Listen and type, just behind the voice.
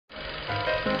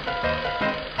Hey,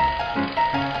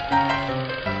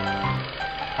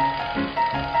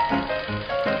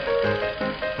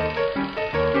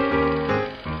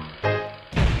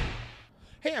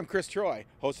 I'm Chris Troy,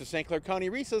 host of St. Clair County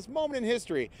RESA's Moment in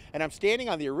History, and I'm standing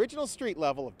on the original street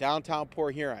level of downtown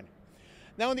Port Huron.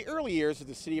 Now, in the early years of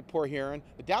the city of Port Huron,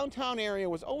 the downtown area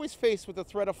was always faced with the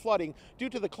threat of flooding due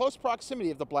to the close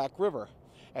proximity of the Black River.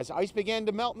 As ice began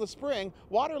to melt in the spring,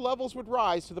 water levels would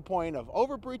rise to the point of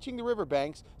overbreaching the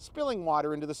riverbanks, spilling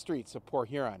water into the streets of Port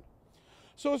Huron.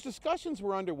 So as discussions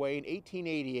were underway in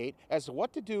 1888 as to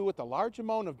what to do with the large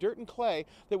amount of dirt and clay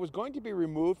that was going to be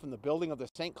removed from the building of the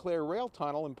St.Clair rail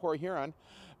tunnel in Port Huron,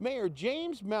 Mayor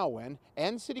James Melwin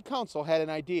and City Council had an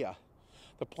idea.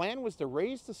 The plan was to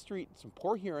raise the streets in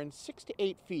Port Huron 6 to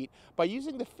 8 feet by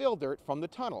using the fill dirt from the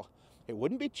tunnel. It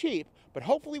wouldn't be cheap, but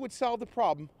hopefully would solve the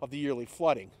problem of the yearly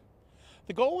flooding.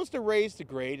 The goal was to raise the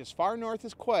grade as far north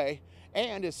as Quay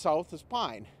and as south as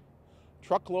Pine.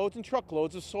 Truckloads and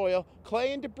truckloads of soil,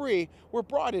 clay, and debris were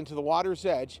brought into the water's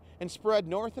edge and spread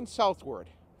north and southward.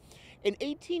 An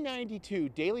 1892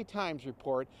 Daily Times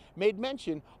report made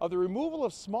mention of the removal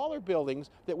of smaller buildings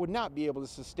that would not be able to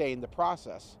sustain the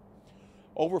process.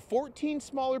 Over 14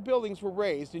 smaller buildings were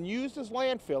raised and used as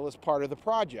landfill as part of the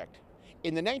project.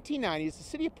 In the 1990s, the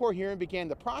city of Port Huron began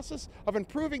the process of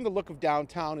improving the look of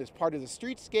downtown as part of the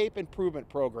Streetscape Improvement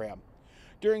Program.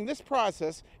 During this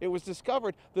process, it was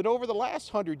discovered that over the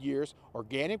last 100 years,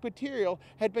 organic material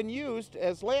had been used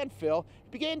as landfill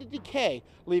and began to decay,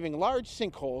 leaving large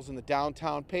sinkholes in the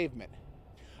downtown pavement.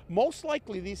 Most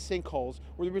likely these sinkholes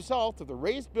were the result of the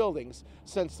raised buildings,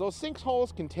 since those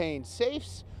sinkholes contained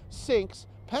safes, sinks,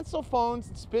 pencil phones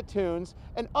and spittoons,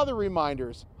 and other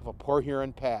reminders of a Port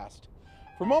Huron past.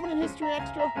 For Moment in History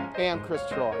Extra, I'm Chris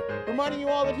Troy, reminding you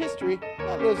all that history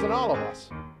that lives in all of us.